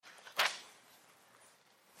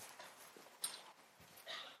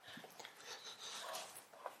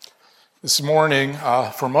This morning,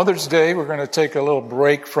 for Mother's Day, we're going to take a little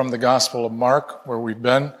break from the Gospel of Mark, where we've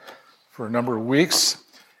been for a number of weeks.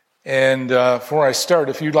 And before I start,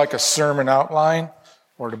 if you'd like a sermon outline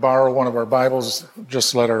or to borrow one of our Bibles,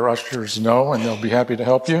 just let our ushers know, and they'll be happy to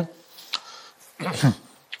help you.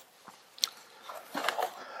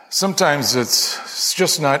 Sometimes it's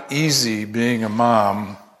just not easy being a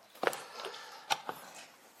mom.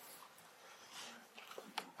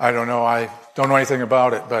 I don't know anything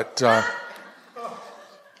about it, but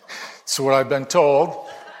it's what I've been told.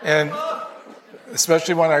 And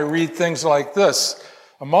especially when I read things like this.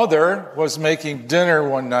 A mother was making dinner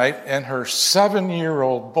one night, and her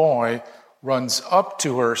 7-year-old boy runs up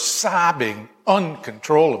to her sobbing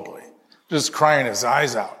uncontrollably, just crying his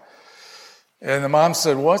eyes out. And the mom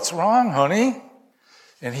said, "What's wrong, honey?"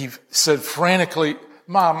 And he said frantically,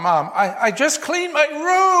 Mom, I just cleaned my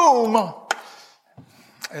room."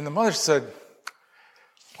 And the mother said,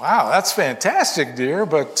 "Wow, that's fantastic, dear,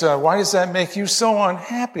 but why does that make you so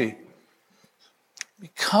unhappy?"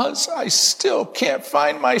 "Because I still can't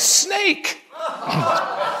find my snake."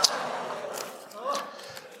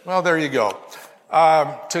 Well, there you go.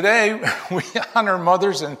 Today, we honor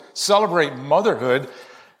mothers and celebrate motherhood,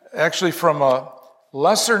 actually from a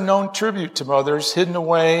lesser-known tribute to mothers hidden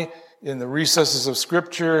away in the recesses of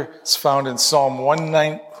Scripture. It's found in Psalm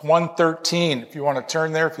 113. If you want to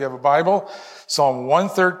turn there, if you have a Bible. Psalm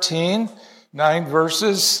 113, 9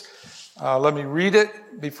 verses. Let me read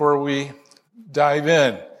it before we dive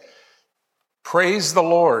in. Praise the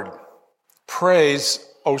Lord. Praise,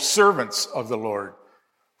 O servants of the Lord.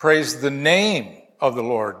 Praise the name of the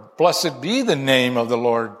Lord. Blessed be the name of the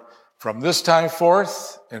Lord from this time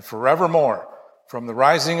forth and forevermore. From the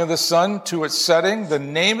rising of the sun to its setting, the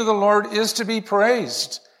name of the Lord is to be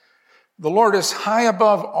praised. The Lord is high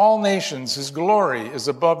above all nations. His glory is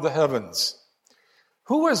above the heavens.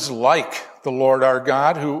 Who is like the Lord our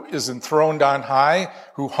God, who is enthroned on high,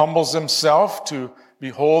 who humbles himself to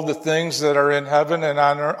behold the things that are in heaven and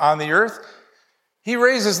on the earth? He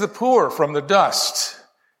raises the poor from the dust,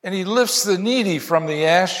 and he lifts the needy from the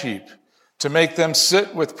ash heap to make them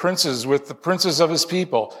sit with the princes of his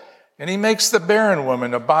people. And he makes the barren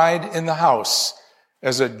woman abide in the house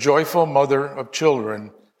as a joyful mother of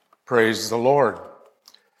children. Praise the Lord.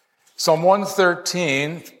 Psalm 113,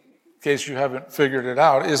 in case you haven't figured it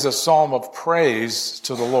out, is a psalm of praise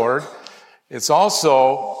to the Lord. It's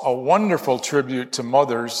also a wonderful tribute to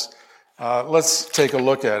mothers. Let's take a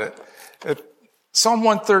look at it. Psalm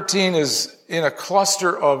 113 is in a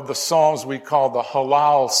cluster of the psalms we call the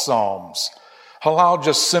Hallel Psalms. Hallel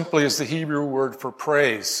just simply is the Hebrew word for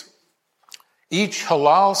praise. Each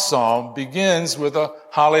Hallel psalm begins with a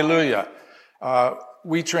hallelujah.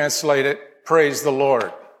 We translate it, praise the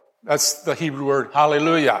Lord. That's the Hebrew word,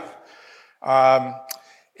 hallelujah.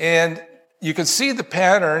 And you can see the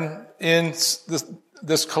pattern in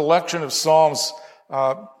this collection of psalms.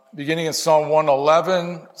 Beginning in Psalm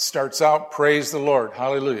 111, starts out, praise the Lord,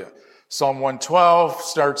 hallelujah. Psalm 112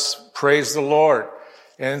 starts, praise the Lord.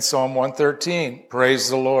 And Psalm 113, praise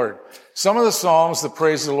the Lord. Some of the psalms, the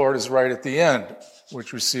praise the Lord is right at the end,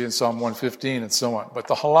 which we see in Psalm 115 and so on. But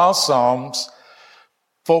the Hallel Psalms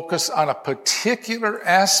focus on a particular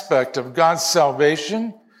aspect of God's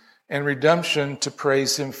salvation and redemption to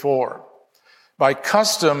praise him for. By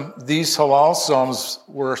custom, these Hallel Psalms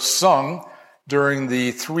were sung during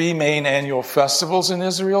the 3 main annual festivals in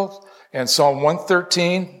Israel, and Psalm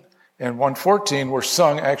 113 and 114 were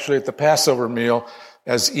sung actually at the Passover meal,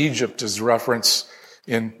 as Egypt is referenced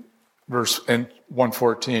in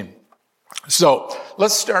 114. So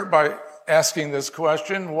let's start by asking this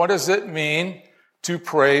question: what does it mean to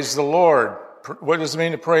praise the Lord? What does it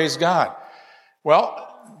mean to praise God? Well,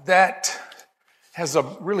 that has a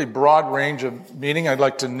really broad range of meaning. I'd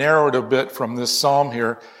like to narrow it a bit from this psalm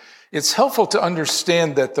here. It's helpful to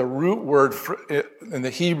understand that the root word in the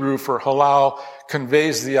Hebrew for halal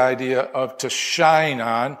conveys the idea of to shine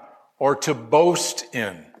on or to boast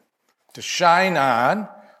in. To shine on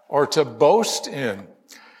or to boast in.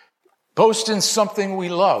 Boast in something we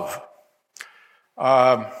love.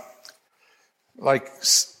 Like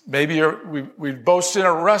maybe we boast in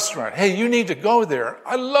a restaurant. Hey, you need to go there.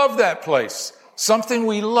 I love that place. Something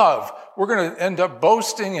we love. We're going to end up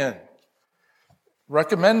boasting in,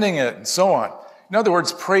 recommending it, and so on. In other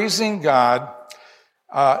words, praising God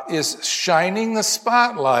is shining the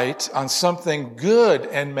spotlight on something good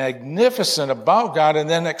and magnificent about God and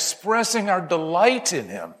then expressing our delight in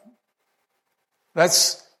him.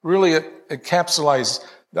 That's really encapsulates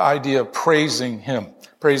the idea of praising him,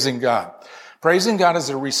 praising God. Praising God is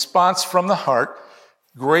a response from the heart,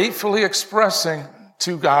 gratefully expressing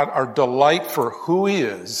to God our delight for who he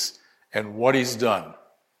is and what he's done.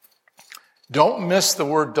 Don't miss the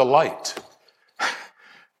word delight.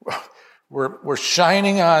 We're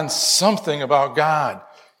shining on something about God,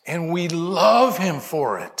 and we love him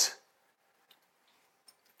for it.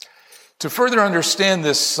 To further understand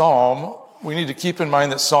this psalm, we need to keep in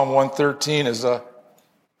mind that Psalm 113 is a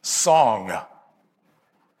song.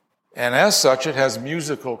 And as such, it has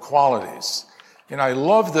musical qualities. And I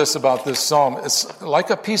love this about this psalm. It's like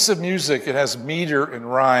a piece of music. It has meter and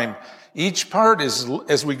rhyme. Each part is,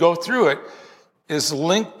 as we go through it, is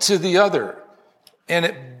linked to the other. And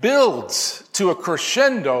it builds to a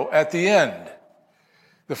crescendo at the end.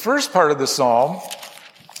 The first part of the psalm,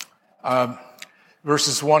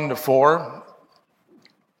 verses 1 to 4,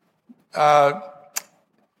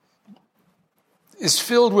 is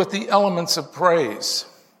filled with the elements of praise.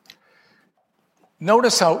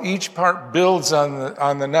 Notice how each part builds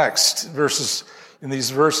on the next verses. In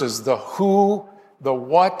these verses, the who, the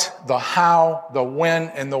what, the how, the when,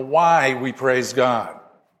 and the why we praise God.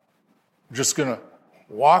 We're just going to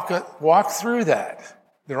walk through that.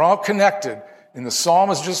 They're all connected, and the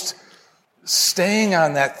psalm is just staying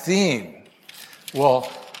on that theme. Well,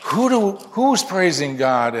 who's praising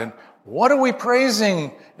God, and what are we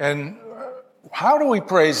praising, and how do we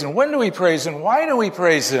praise, and when do we praise, and why do we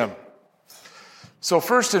praise him? So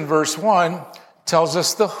first in verse 1 tells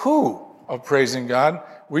us the who of praising God.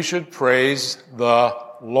 We should praise the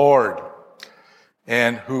Lord.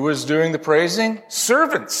 And who is doing the praising?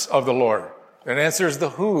 Servants of the Lord. That answers the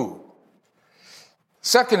who.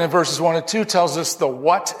 Second in verses 1 and 2 tells us the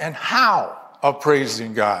what and how of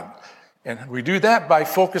praising God. And we do that by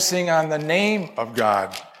focusing on the name of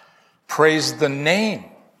God. Praise the name.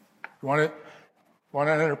 You want to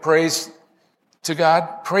enter praise to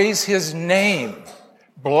God? Praise his name.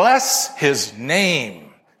 Bless his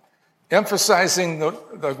name. Emphasizing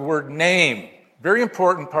the word name. Very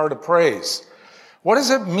important part of praise. What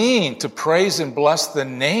does it mean to praise and bless the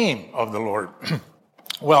name of the Lord?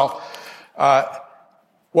 Well,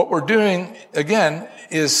 what we're doing, again,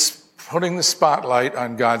 is putting the spotlight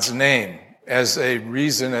on God's name as a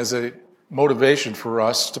reason, as a motivation for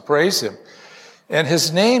us to praise him. And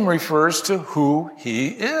his name refers to who he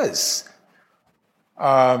is.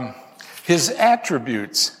 His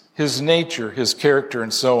attributes, his nature, his character,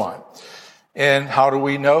 and so on. And how do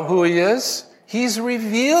we know who he is? He's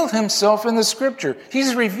revealed himself in the scripture.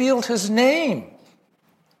 He's revealed his name.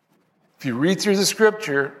 If you read through the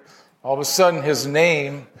scripture, all of a sudden his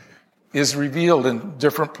name is revealed in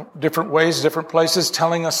different ways, different places,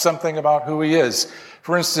 telling us something about who he is.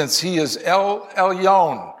 For instance, he is El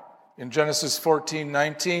Elyon in Genesis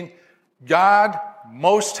 14:19, God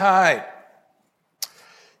Most High.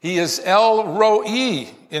 He is El Roi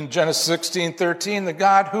in Genesis 16:13, the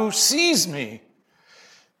God who sees me.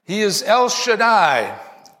 He is El Shaddai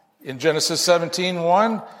in Genesis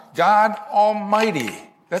 17:1, God Almighty.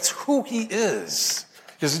 That's who he is.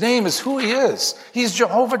 His name is who he is. He's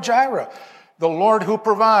Jehovah Jireh, the Lord who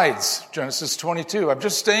provides, Genesis 22. I'm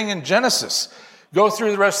just staying in Genesis. Go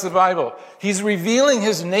through the rest of the Bible. He's revealing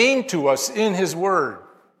his name to us in his word.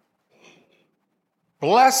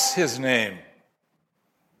 Bless his name.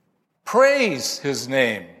 Praise his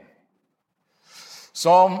name.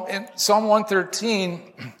 Psalm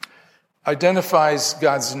 113 identifies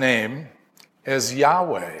God's name as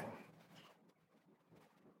Yahweh.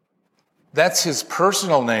 That's his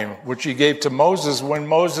personal name, which he gave to Moses when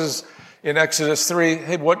Moses, in Exodus 3,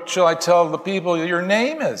 hey, what shall I tell the people your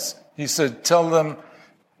name is? He said, tell them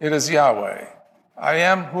it is Yahweh. I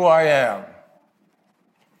am who I am.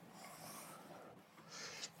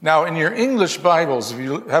 Now, in your English Bibles, if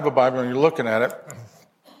you have a Bible and you're looking at it,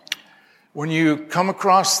 when you come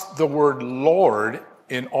across the word Lord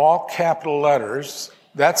in all capital letters,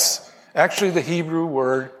 that's actually the Hebrew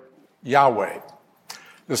word Yahweh.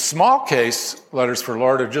 The small case letters for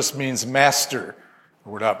Lord, it just means master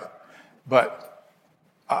or whatever. But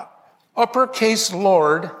uppercase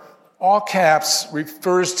Lord, all caps,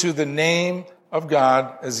 refers to the name of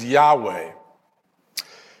God as Yahweh.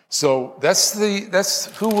 So that's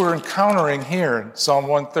who we're encountering here in Psalm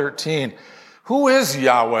 113. Who is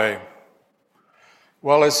Yahweh?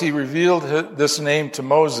 Well, as he revealed this name to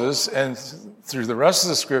Moses and through the rest of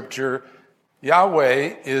the scripture,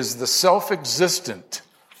 Yahweh is the self-existent,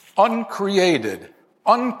 uncreated,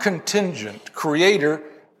 uncontingent creator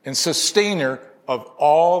and sustainer of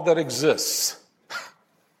all that exists,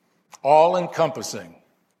 all-encompassing.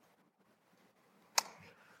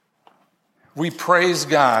 We praise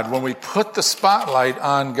God when we put the spotlight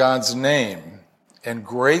on God's name and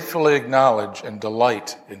gratefully acknowledge and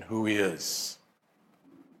delight in who he is.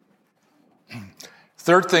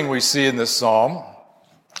 Third thing we see in this psalm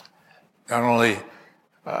not only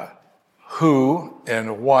who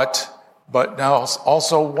and what, but now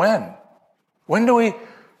also when.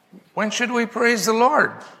 When should we praise the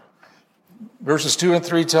Lord? Verses 2 and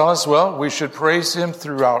 3 tell us, well, we should praise him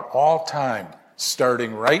throughout all time,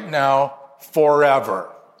 starting right now, forever.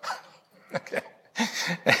 Okay.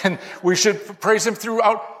 And we should praise him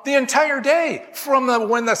throughout the entire day, from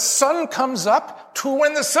when the sun comes up to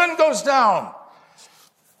when the sun goes down.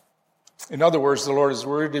 In other words, the Lord is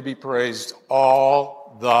worthy to be praised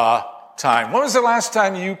all the time. When was the last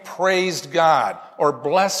time you praised God or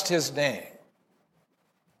blessed his name?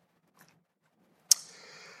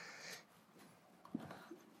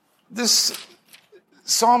 This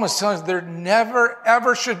psalm is telling us there never,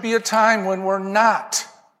 ever should be a time when we're not,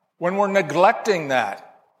 when we're neglecting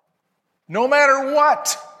that. No matter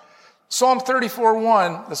what. Psalm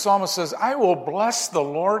 34:1, the psalmist says, I will bless the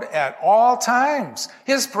Lord at all times.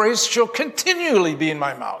 His praise shall continually be in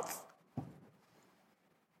my mouth.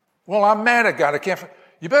 Well, I'm mad at God. I can't.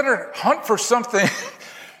 You better hunt for something.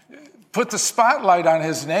 Put the spotlight on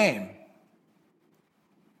his name.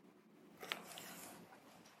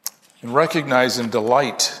 And recognize and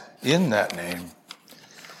delight in that name.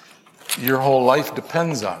 Your whole life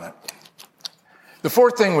depends on it. The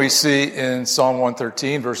fourth thing we see in Psalm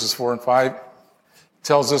 113, verses 4 and 5,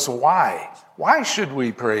 tells us why. Why should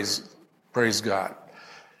we praise God?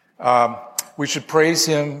 We should praise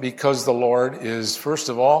him because the Lord is, first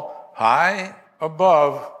of all, high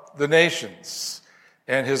above the nations,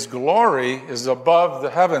 and his glory is above the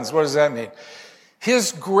heavens. What does that mean?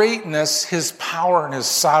 His greatness, his power, and his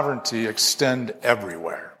sovereignty extend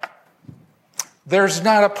everywhere. There's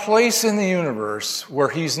not a place in the universe where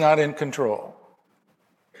he's not in control.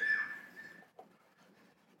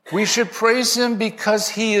 We should praise him because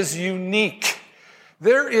he is unique.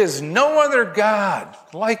 There is no other God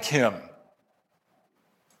like him.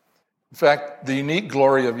 In fact, the unique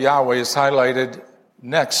glory of Yahweh is highlighted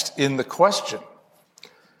next in the question.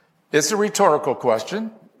 It's a rhetorical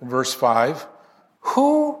question, verse 5.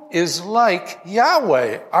 Who is like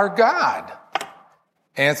Yahweh, our God?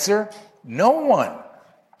 Answer, no one,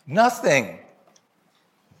 nothing.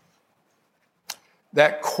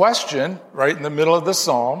 That question, right in the middle of the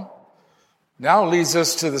psalm, now leads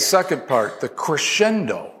us to the second part, the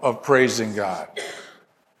crescendo of praising God.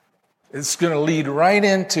 It's going to lead right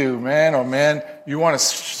into, man, oh man, you want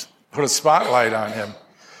to put a spotlight on him.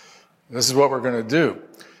 This is what we're going to do.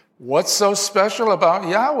 What's so special about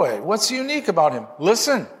Yahweh? What's unique about him?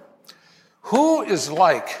 Listen, who is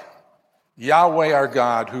like Yahweh our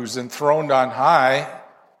God, who's enthroned on high,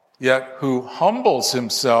 yet who humbles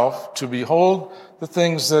himself to behold the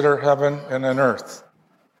things that are heaven and on earth?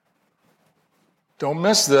 Don't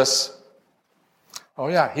miss this. Oh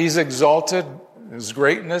yeah, he's exalted in his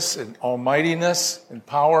greatness and almightiness and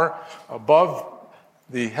power above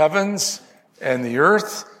the heavens and the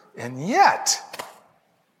earth, and yet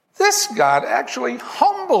this God actually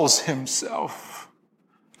humbles himself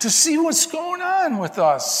to see what's going on with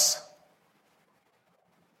us.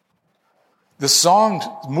 The song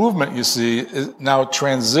movement, you see, is now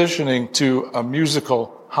transitioning to a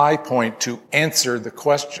musical high point to answer the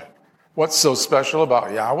question. What's so special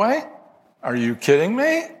about Yahweh? Are you kidding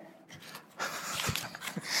me?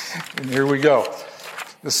 And here we go.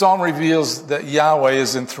 The psalm reveals that Yahweh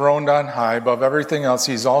is enthroned on high. Above everything else,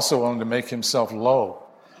 he's also willing to make himself low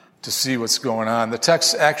to see what's going on. The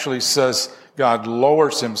text actually says God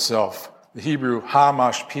lowers himself. The Hebrew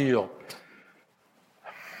hamash pil.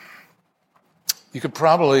 You could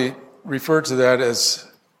probably refer to that as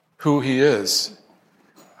who he is.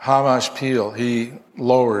 Hamash pil. He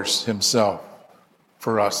lowers himself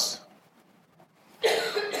for us.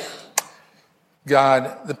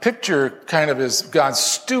 God, the picture kind of is God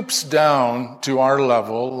stoops down to our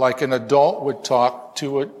level like an adult would talk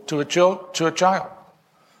to a child.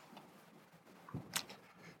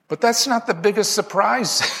 But that's not the biggest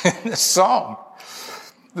surprise in this psalm.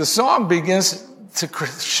 The psalm begins to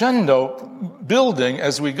crescendo, building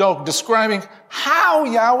as we go, describing how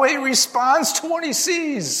Yahweh responds to what he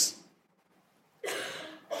sees.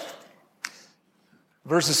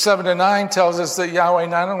 Verses 7 to 9 tells us that Yahweh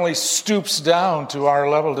not only stoops down to our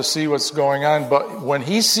level to see what's going on, but when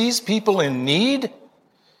he sees people in need,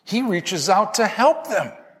 he reaches out to help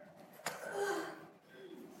them.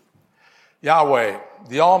 Yahweh,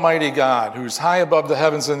 the Almighty God, who's high above the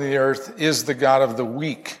heavens and the earth, is the God of the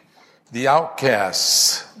weak, the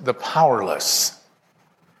outcasts, the powerless.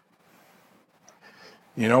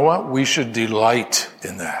 You know what? We should delight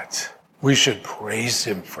in that. We should praise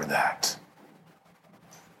him for that.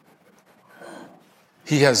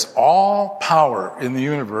 He has all power in the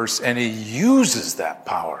universe, and he uses that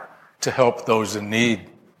power to help those in need.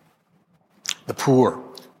 The poor,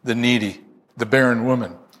 the needy, the barren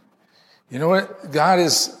woman. You know what?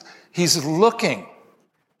 He's looking.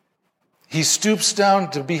 He stoops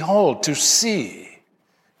down to behold, to see.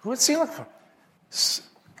 What's he looking for?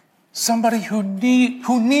 Somebody who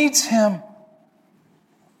needs him.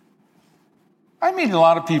 I meet a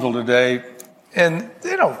lot of people today, and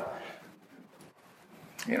they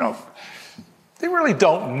really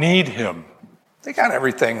don't need him. They got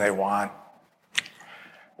everything they want.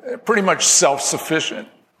 They're pretty much self-sufficient.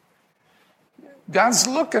 God's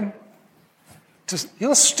looking.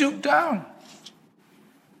 He'll stoop down.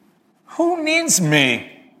 Who needs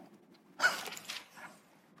me?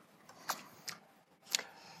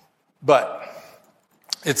 But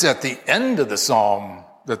it's at the end of the psalm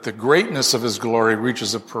that the greatness of his glory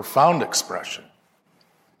reaches a profound expression.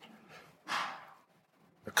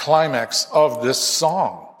 The climax of this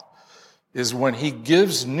song is when he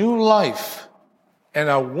gives new life and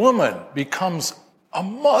a woman becomes a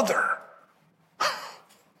mother.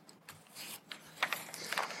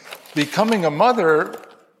 Becoming a mother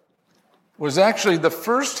was actually the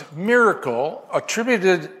first miracle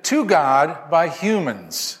attributed to God by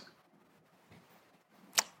humans.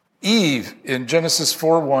 Eve in Genesis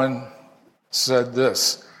 4:1 said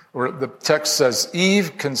this, or the text says,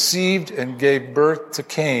 Eve conceived and gave birth to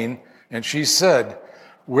Cain, and she said,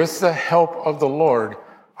 with the help of the Lord,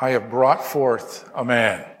 I have brought forth a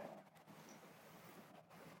man.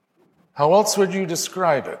 How else would you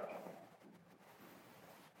describe it?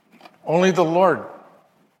 Only the Lord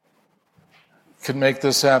could make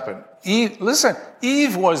this happen. Eve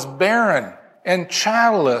was barren and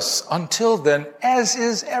childless until then, as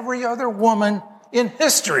is every other woman in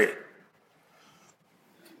history.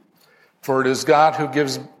 For it is God who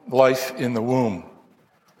gives life in the womb.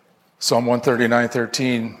 Psalm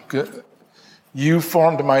 139:13, you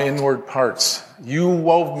formed my inward parts. You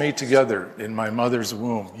wove me together in my mother's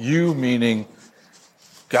womb. You meaning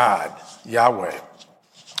God, Yahweh.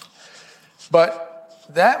 But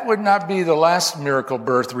that would not be the last miracle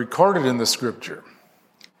birth recorded in the scripture.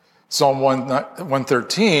 Psalm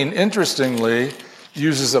 113, interestingly,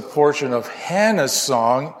 uses a portion of Hannah's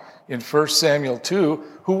song in 1 Samuel 2,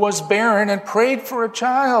 who was barren and prayed for a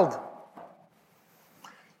child.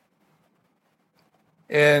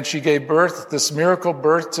 And she gave birth, this miracle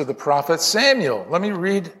birth, to the prophet Samuel. Let me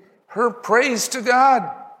read her praise to God.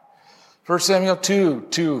 1 Samuel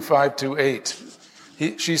 2, 5 to 8.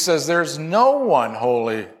 She says, there's no one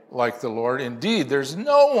holy like the Lord. Indeed, there's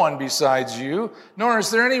no one besides you, nor is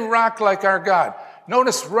there any rock like our God.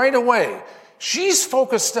 Notice right away, she's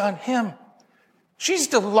focused on him. She's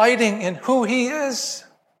delighting in who he is.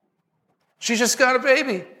 She just got a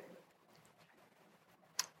baby.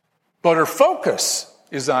 But her focus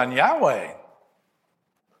is on Yahweh.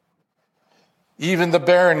 Even the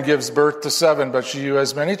barren gives birth to 7, but she who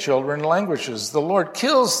has many children languishes. The Lord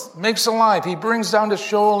kills, makes alive. He brings down to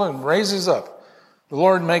Sheol and raises up. The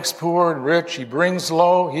Lord makes poor and rich. He brings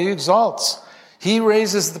low. He exalts. He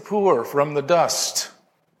raises the poor from the dust.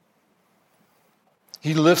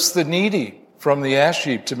 He lifts the needy from the ash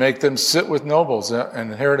heap to make them sit with nobles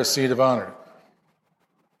and inherit a seat of honor.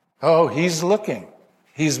 Oh, he's looking.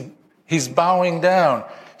 He's bowing down.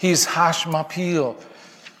 He's hashmapil.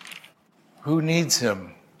 Who needs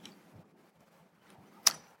him?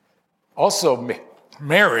 Also,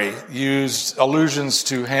 Mary used allusions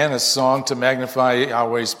to Hannah's song to magnify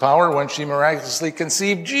Yahweh's power when she miraculously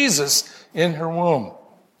conceived Jesus in her womb.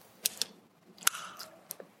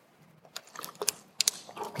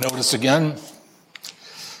 Notice again,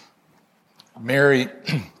 Mary's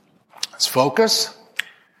focus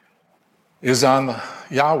is on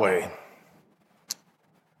Yahweh,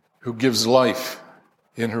 who gives life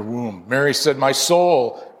in her womb. Mary said, my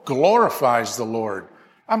soul glorifies the Lord.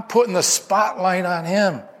 I'm putting the spotlight on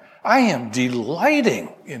him. I am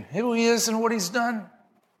delighting in who he is and what he's done.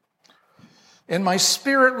 And my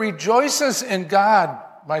spirit rejoices in God,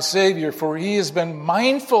 my Savior, for he has been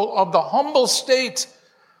mindful of the humble state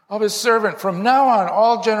of his servant. From now on,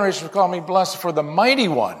 all generations will call me blessed, for the mighty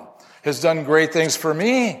one has done great things for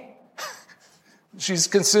me. She's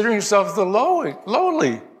considering herself the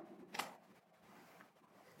lowly.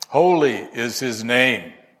 Holy is his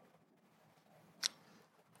name.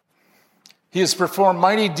 He has performed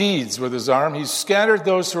mighty deeds with his arm. He's scattered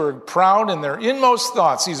those who are proud in their inmost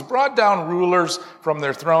thoughts. He's brought down rulers from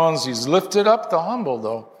their thrones. He's lifted up the humble,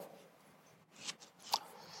 though.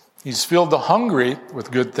 He's filled the hungry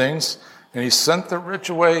with good things, and he sent the rich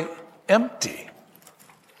away empty.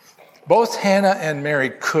 Both Hannah and Mary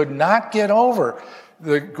could not get over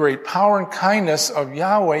the great power and kindness of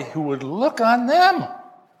Yahweh, who would look on them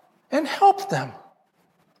and help them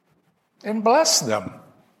and bless them.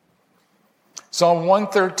 Psalm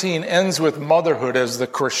 113 ends with motherhood as the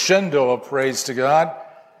crescendo of praise to God.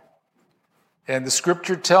 And the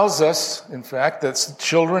scripture tells us, in fact, that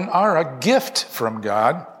children are a gift from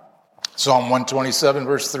God. Psalm 127,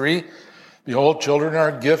 verse 3, behold, children are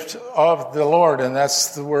a gift of the Lord, and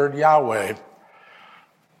that's the word Yahweh.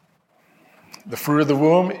 The fruit of the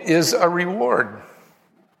womb is a reward.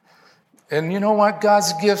 And you know what?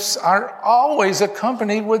 God's gifts are always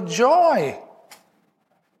accompanied with joy.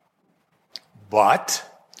 But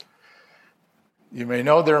you may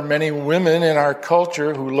know there are many women in our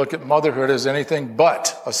culture who look at motherhood as anything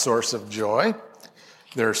but a source of joy.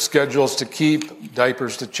 There are schedules to keep,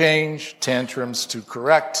 diapers to change, tantrums to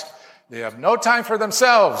correct. They have no time for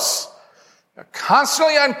themselves. They're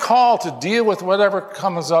constantly on call to deal with whatever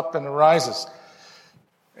comes up and arises.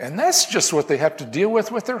 And that's just what they have to deal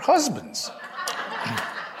with their husbands.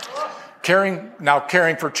 Caring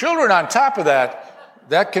for children on top of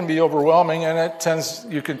that can be overwhelming, and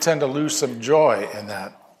you can tend to lose some joy in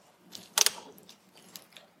that.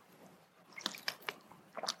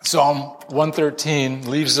 Psalm 113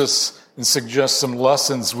 leaves us and suggests some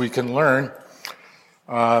lessons we can learn,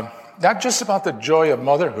 not just about the joy of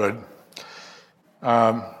motherhood,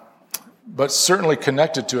 but certainly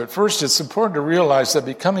connected to it. First, it's important to realize that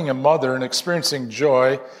becoming a mother and experiencing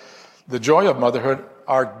joy, the joy of motherhood,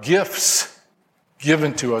 are gifts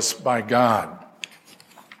given to us by God.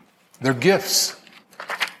 They're gifts.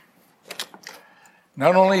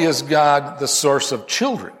 Not only is God the source of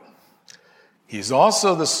children, He's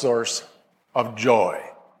also the source of joy.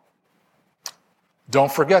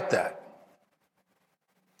 Don't forget that.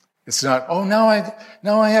 It's not, oh, now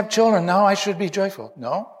I have children, now I should be joyful.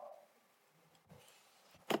 No.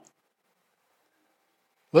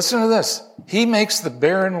 Listen to this. He makes the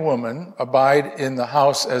barren woman abide in the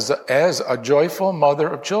house as a joyful mother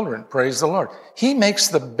of children. Praise the Lord. He makes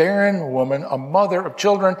the barren woman a mother of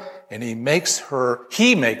children, and he makes her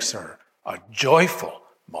a joyful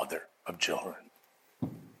mother of children.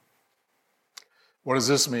 What does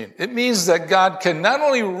this mean? It means that God can not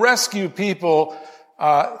only rescue people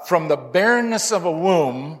from the barrenness of a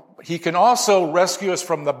womb, He can also rescue us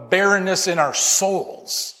from the barrenness in our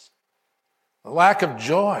souls. The lack of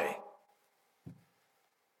joy.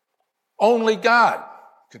 Only God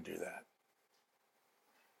can do that.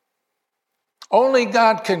 Only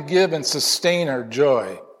God can give and sustain our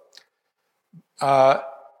joy.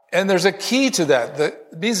 And there's a key to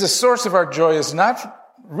that. The source of our joy is not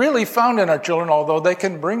really found in our children, although they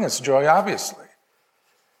can bring us joy, obviously.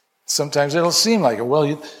 Sometimes it'll seem like a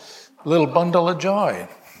little bundle of joy.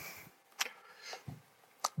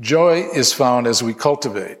 Joy is found as we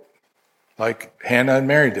cultivate, like Hannah and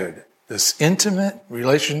Mary did, this intimate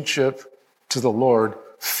relationship to the Lord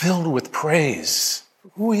filled with praise for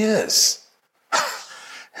who He is.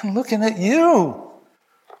 And looking at you,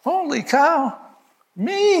 holy cow,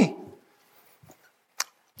 me.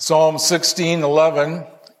 Psalm 16:11,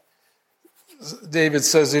 David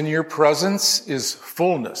says, in your presence is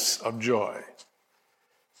fullness of joy.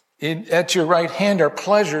 At your right hand are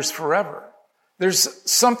pleasures forever. There's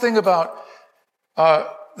something about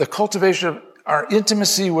the cultivation of our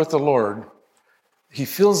intimacy with the Lord. He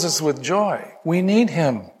fills us with joy. We need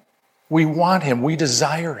Him. We want Him. We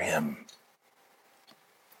desire Him.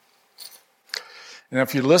 And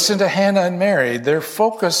if you listen to Hannah and Mary, they're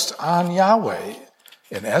focused on Yahweh.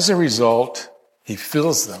 And as a result, He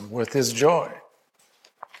fills them with His joy.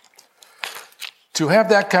 To have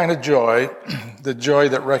that kind of joy, the joy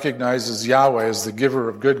that recognizes Yahweh as the giver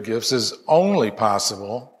of good gifts, is only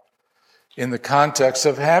possible in the context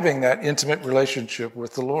of having that intimate relationship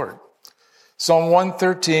with the Lord. Psalm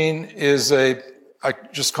 113 is I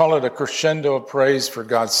just call it a crescendo of praise for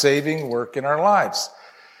God's saving work in our lives.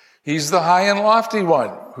 He's the high and lofty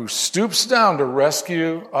one who stoops down to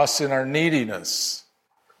rescue us in our neediness.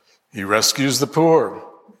 He rescues the poor.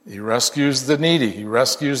 He rescues the needy. He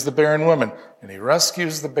rescues the barren woman. And He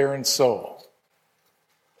rescues the barren soul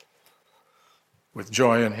with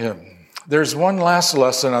joy in Him. There's one last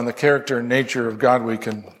lesson on the character and nature of God we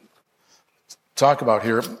can talk about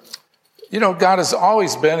here. You know, God has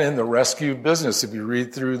always been in the rescue business. If you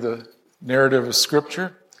read through the narrative of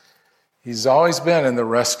Scripture, He's always been in the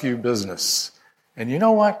rescue business. And you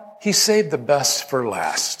know what? He saved the best for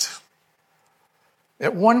last.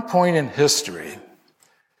 At one point in history,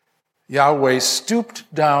 Yahweh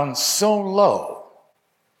stooped down so low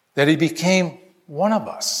that He became one of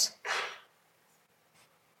us.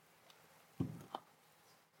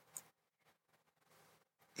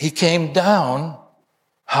 He came down,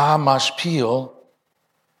 ha mashpil,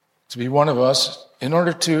 to be one of us in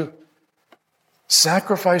order to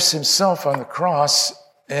sacrifice himself on the cross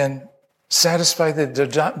and satisfy the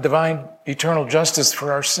divine eternal justice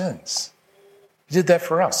for our sins. He did that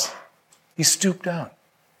for us. He stooped down.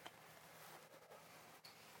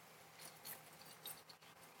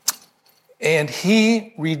 And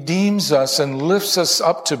he redeems us and lifts us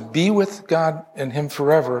up to be with God and him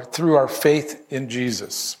forever through our faith in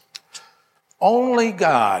Jesus. Only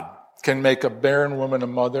God can make a barren woman a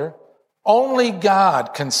mother. Only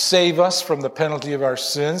God can save us from the penalty of our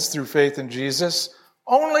sins through faith in Jesus.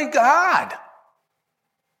 Only God.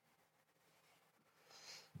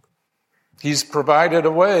 He's provided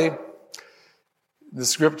a way. The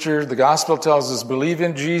scripture, the gospel tells us, believe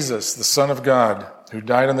in Jesus, the Son of God, who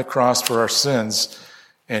died on the cross for our sins,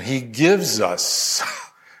 and he gives us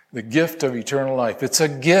the gift of eternal life. It's a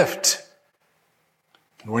gift.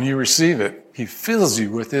 When you receive it, he fills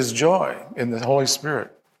you with his joy in the Holy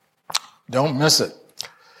Spirit. Don't miss it.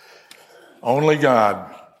 Only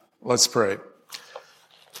God. Let's pray.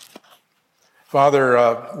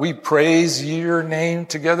 Father, we praise your name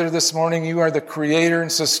together this morning. You are the creator and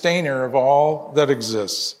sustainer of all that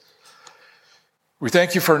exists. We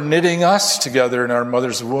thank you for knitting us together in our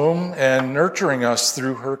mother's womb and nurturing us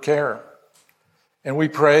through her care. And we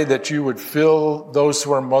pray that you would fill those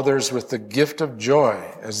who are mothers with the gift of joy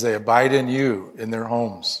as they abide in you in their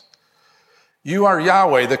homes. You are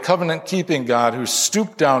Yahweh, the covenant-keeping God who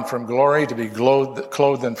stooped down from glory to be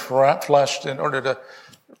clothed in flesh in order to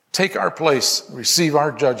take our place, receive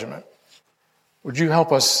our judgment. Would you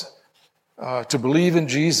help us to believe in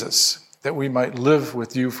Jesus, that we might live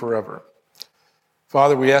with you forever?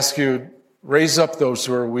 Father, we ask you, raise up those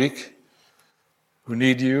who are weak, who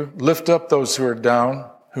need you. Lift up those who are down,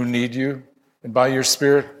 who need you. And by your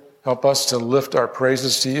Spirit, help us to lift our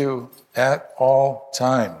praises to you at all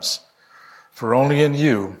times. For only in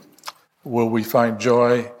you will we find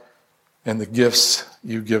joy and the gifts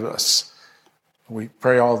you give us. We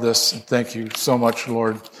pray all this and thank you so much,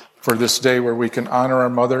 Lord, for this day where we can honor our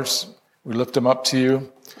mothers. We lift them up to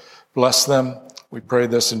you. Bless them. We pray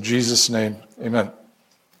this in Jesus' name. Amen.